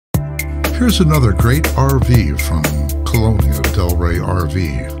Here's another great RV from Colonia Del Rey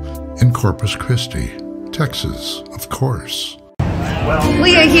RV in Corpus Christi, Texas, of course.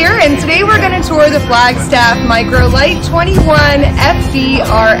 Leah here, and today we're going to tour the Flagstaff Micro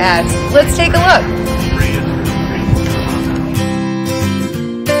Lite-21FBRS. Let's take a look.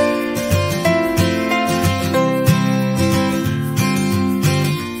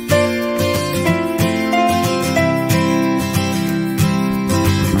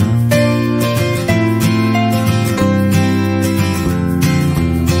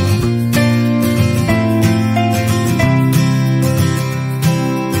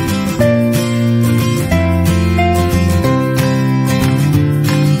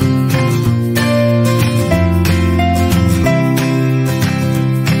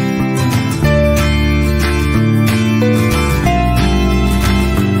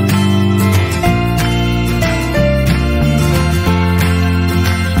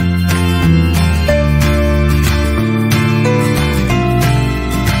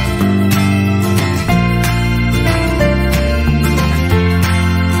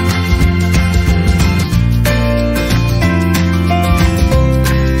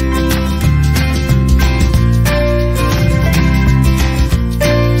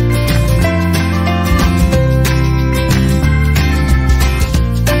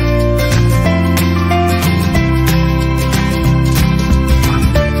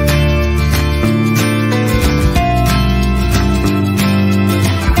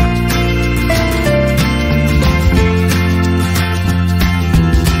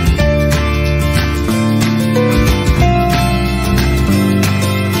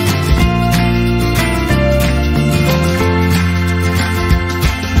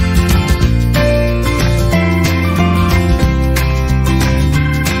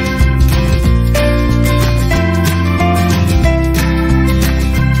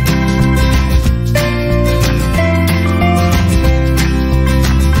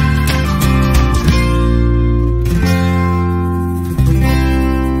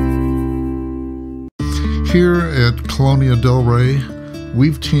 Here at Colonia Del Rey,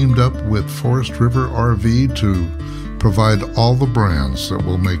 we've teamed up with Forest River RV to provide all the brands that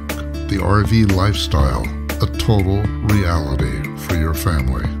will make the RV lifestyle a total reality for your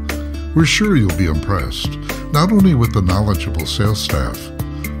family. We're sure you'll be impressed, not only with the knowledgeable sales staff,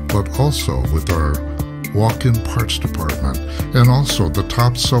 but also with our walk-in parts department and also the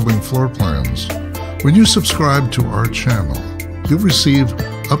top-selling floor plans. When you subscribe to our channel, you'll receive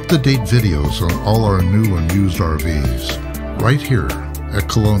up-to-date videos on all our new and used RVs right here at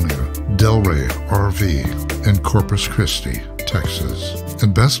Colonia Del Rey RV in Corpus Christi, Texas.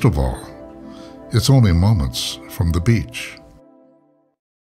 And best of all, it's only moments from the beach.